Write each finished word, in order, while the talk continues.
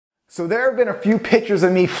So there have been a few pictures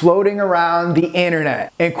of me floating around the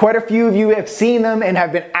internet, and quite a few of you have seen them and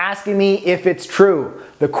have been asking me if it's true.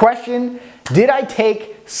 The question, did I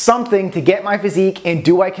take something to get my physique, and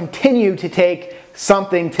do I continue to take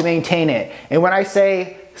something to maintain it? And when I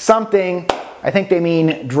say something, I think they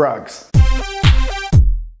mean drugs.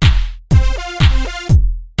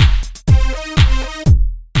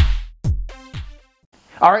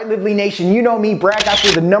 All right, Live Lean Nation, you know me, Brad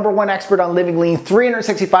Guthrie, the #1 expert on living lean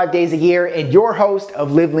 365 days a year and your host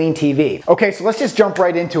of LiveLeanTV. Okay, so let's just jump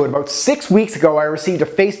right into it. About 6 weeks ago, I received a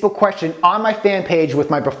Facebook question on my fan page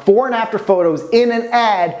with my before and after photos in an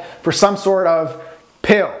ad for some sort of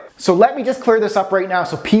pill. So let me just clear this up right now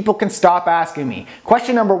so people can stop asking me.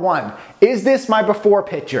 Question number 1, is this my before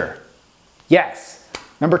picture? Yes.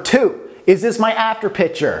 Number 2, is this my after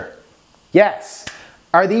picture? Yes.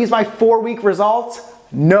 Are these my 4-week results?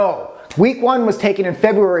 No. Week 1 was taken in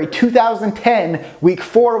February 2010. Week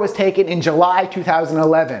 4 was taken in July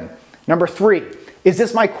 2011. Number 3, is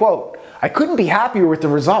this my quote? I couldn't be happier with the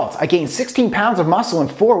results. I gained 16 pounds of muscle in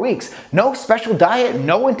 4 weeks. No special diet,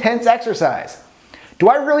 no intense exercise. Do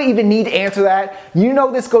I really even need to answer that? You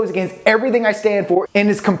know this goes against everything I stand for and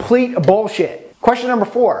is complete bullshit. Question number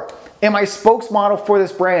 4. Am I a spokesmodel for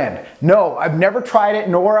this brand? No, I've never tried it,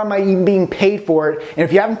 nor am I even being paid for it. And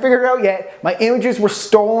if you haven't figured it out yet, my images were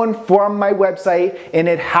stolen from my website, and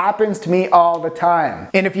it happens to me all the time.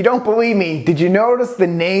 And if you don't believe me, did you notice the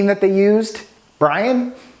name that they used?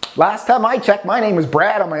 Brian? Last time I checked, my name was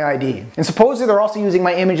Brad on my ID. And supposedly they're also using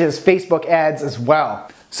my images as Facebook ads as well.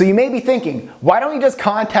 So you may be thinking, why don't you just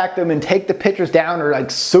contact them and take the pictures down or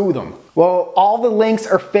sue them? Well, all the links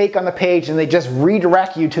are fake on the page and they just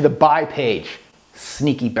redirect you to the buy page.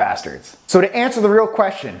 Sneaky bastards. So to answer the real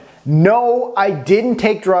question, no, I didn't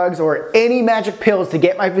take drugs or any magic pills to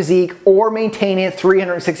get my physique or maintain it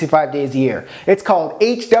 365 days a year. It's called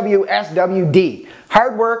HWSWD.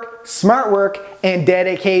 Hard work, smart work, and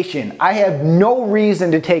dedication. I have no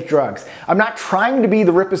reason to take drugs. I'm not trying to be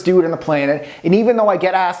the rippest dude on the planet, and even though I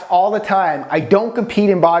get asked all the time, I don't compete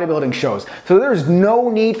in bodybuilding shows. So there's no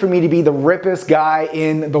need for me to be the rippest guy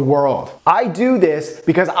in the world. I do this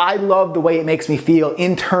because I love the way it makes me feel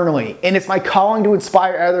internally, and it's my calling to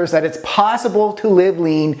inspire others that it's possible to live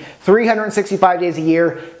lean 365 days a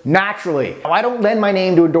year naturally. I don't lend my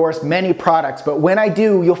name to endorse many products, but when I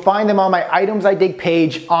do, you'll find them on my Items I Dig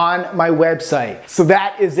page on my website. So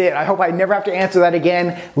that is it. I hope I never have to answer that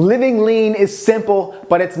again. Living lean is simple,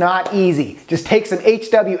 but it's not easy. Just take some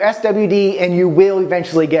HWSWD and you will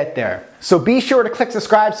eventually get there. So be sure to click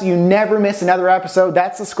subscribe so you never miss another episode.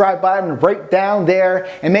 That subscribe button right down there,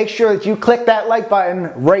 and make sure that you click that like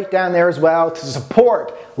button right down there as well to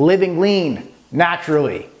support living lean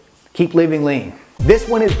naturally. Keep living lean. This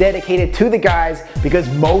one is dedicated to the guys because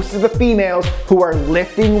most of the females who are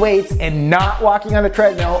lifting weights and not walking on the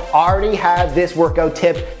treadmill already have this workout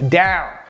tip down.